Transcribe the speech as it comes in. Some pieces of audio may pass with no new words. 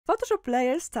Photoshop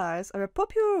layer styles are a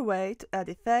popular way to add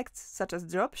effects such as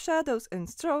drop shadows and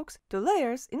strokes to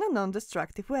layers in a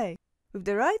non-destructive way. With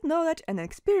the right knowledge and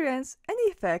experience,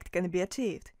 any effect can be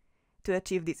achieved. To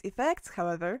achieve these effects,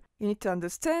 however, you need to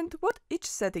understand what each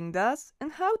setting does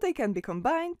and how they can be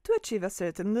combined to achieve a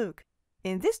certain look.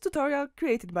 In this tutorial,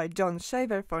 created by John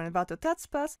Shaver for Envato Tuts,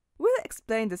 we'll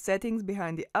explain the settings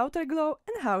behind the outer glow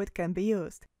and how it can be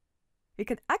used. You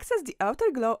can access the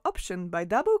outer glow option by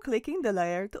double-clicking the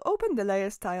layer to open the layer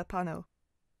style panel.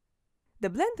 The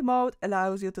blend mode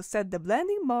allows you to set the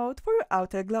blending mode for your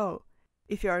outer glow.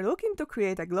 If you are looking to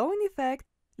create a glowing effect,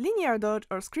 linear dodge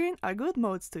or screen are good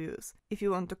modes to use. If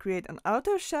you want to create an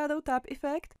outer shadow tap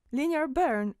effect, linear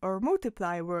burn or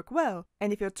multiply work well.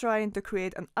 And if you're trying to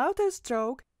create an outer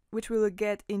stroke, which we'll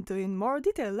get into in more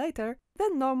detail later,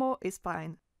 then normal is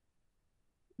fine.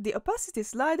 The opacity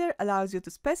slider allows you to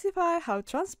specify how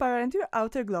transparent your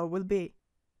outer glow will be.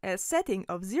 A setting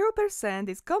of 0%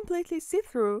 is completely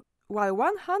see-through, while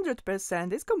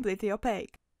 100% is completely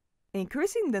opaque.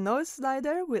 Increasing the noise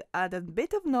slider will add a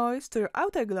bit of noise to your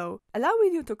outer glow,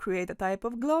 allowing you to create a type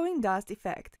of glowing dust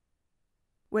effect.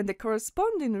 When the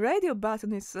corresponding radio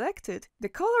button is selected, the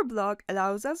color block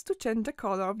allows us to change the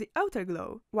color of the outer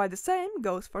glow, while the same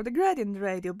goes for the gradient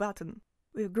radio button.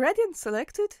 With gradient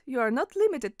selected, you are not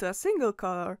limited to a single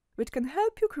color, which can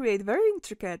help you create very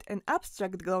intricate and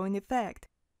abstract glowing effect.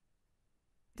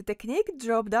 The technique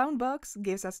drop-down box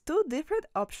gives us two different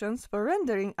options for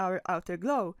rendering our outer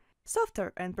glow: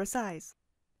 softer and precise.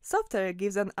 Softer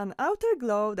gives an outer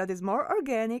glow that is more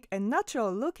organic and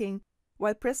natural looking,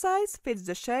 while precise fits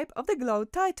the shape of the glow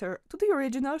tighter to the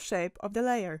original shape of the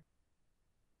layer.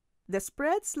 The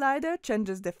spread slider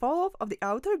changes the fall-off of the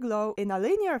outer glow in a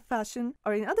linear fashion,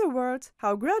 or in other words,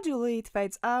 how gradually it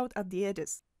fades out at the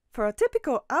edges. For a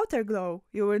typical outer glow,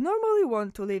 you will normally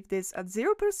want to leave this at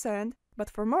 0%, but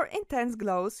for more intense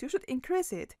glows you should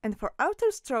increase it, and for outer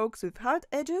strokes with hard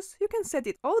edges you can set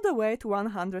it all the way to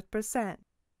 100%.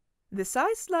 The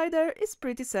size slider is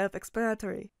pretty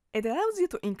self-explanatory. It allows you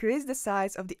to increase the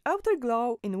size of the outer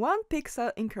glow in 1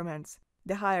 pixel increments.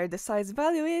 The higher the size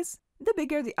value is, the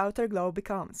bigger the outer glow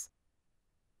becomes.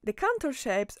 The contour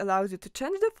shapes allows you to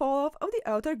change the fall-off of the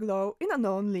outer glow in a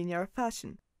non-linear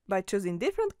fashion. By choosing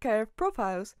different curve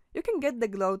profiles, you can get the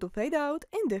glow to fade out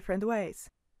in different ways.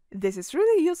 This is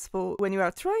really useful when you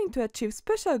are trying to achieve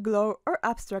special glow or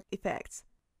abstract effects.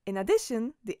 In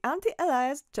addition, the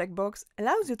Anti-Alias checkbox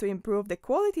allows you to improve the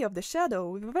quality of the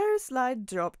shadow with a very slight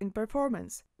drop in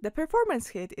performance. The performance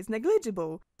hit is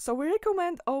negligible, so we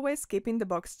recommend always keeping the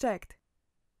box checked.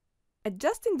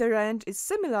 Adjusting the range is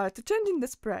similar to changing the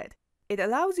spread. It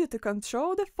allows you to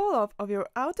control the fall-off of your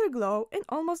outer glow in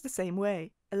almost the same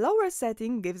way. A lower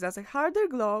setting gives us a harder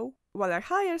glow, while a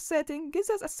higher setting gives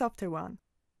us a softer one.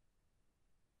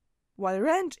 While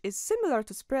range is similar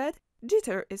to spread,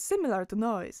 jitter is similar to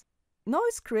noise.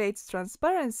 Noise creates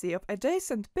transparency of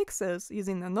adjacent pixels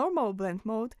using a normal blend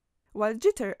mode, while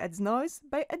jitter adds noise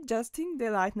by adjusting the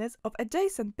lightness of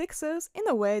adjacent pixels in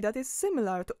a way that is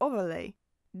similar to overlay.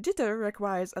 Jitter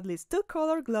requires at least 2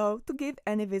 color glow to give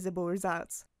any visible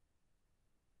results.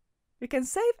 You can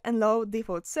save and load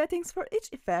default settings for each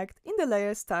effect in the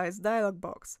Layer Styles dialog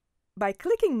box. By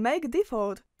clicking Make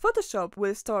Default, Photoshop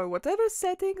will store whatever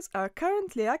settings are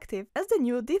currently active as the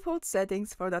new default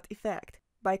settings for that effect.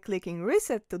 By clicking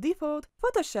Reset to Default,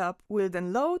 Photoshop will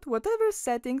then load whatever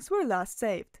settings were last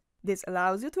saved. This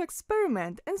allows you to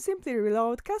experiment and simply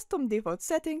reload custom default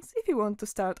settings if you want to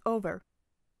start over.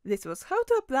 This was how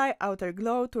to apply outer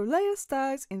glow to layer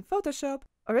styles in Photoshop,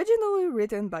 originally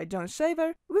written by John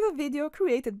Shaver with a video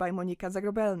created by Monika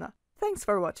Zagrobelna. Thanks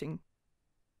for watching!